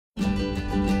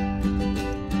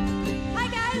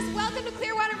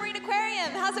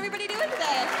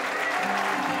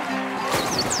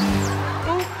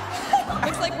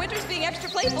Looks like Winter's being extra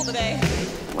playful today.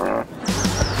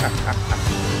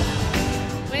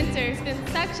 Winter's been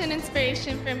such an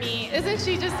inspiration for me. Isn't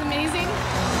she just amazing?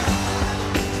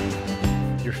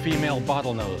 Your female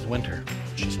bottlenose, Winter.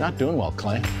 She's not doing well,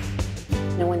 Clay.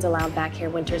 No one's allowed back here.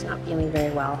 Winter's not feeling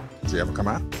very well. Does he ever come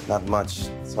out? Not much.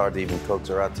 It's hard to even coax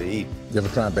her out to eat. You ever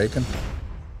try bacon?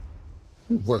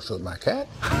 Works with my cat.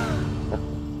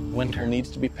 Winter needs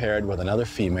to be paired with another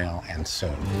female, and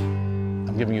soon.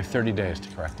 I'm giving you 30 days to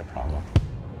correct the problem.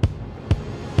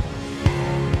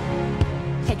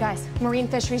 Hey guys, Marine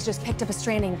Fisheries just picked up a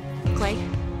stranding. Clay,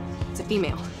 it's a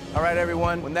female. All right,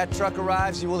 everyone. When that truck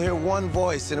arrives, you will hear one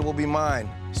voice, and it will be mine.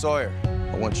 Sawyer,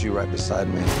 I want you right beside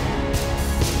me.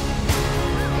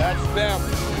 That's them.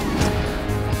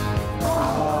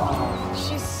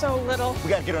 She's so little. We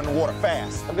gotta get her in the water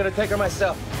fast. I'm gonna take her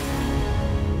myself.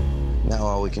 Now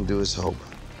all we can do is hope.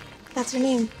 That's her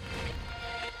name.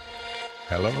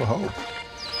 Hello, Hope.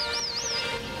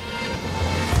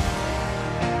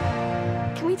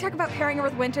 Can we talk about pairing her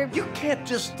with Winter? You can't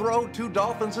just throw two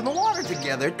dolphins in the water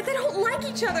together. They don't like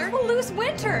each other. We'll lose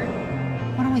Winter.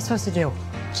 What am I supposed to do?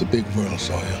 It's a big world,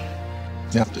 Sawyer.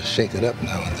 You have to shake it up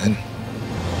now and then.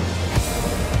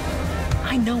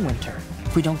 I know Winter.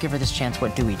 If we don't give her this chance,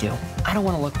 what do we do? I don't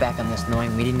want to look back on this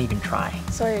knowing we didn't even try.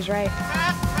 Sawyer's right.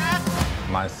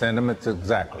 My sentiments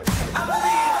exactly. Cut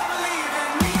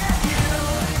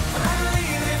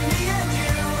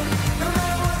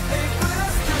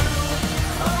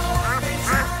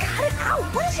it out!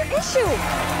 What is your issue?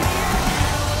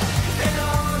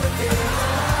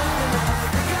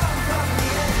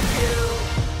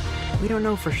 We don't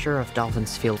know for sure if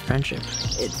dolphins feel friendship.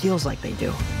 It feels like they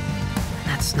do.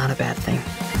 That's not a bad thing.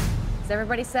 Is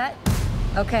everybody set?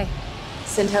 Okay.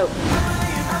 Send Hope.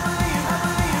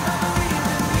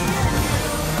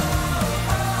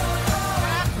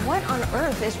 What on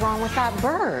earth is wrong with that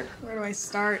bird? Where do I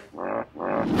start?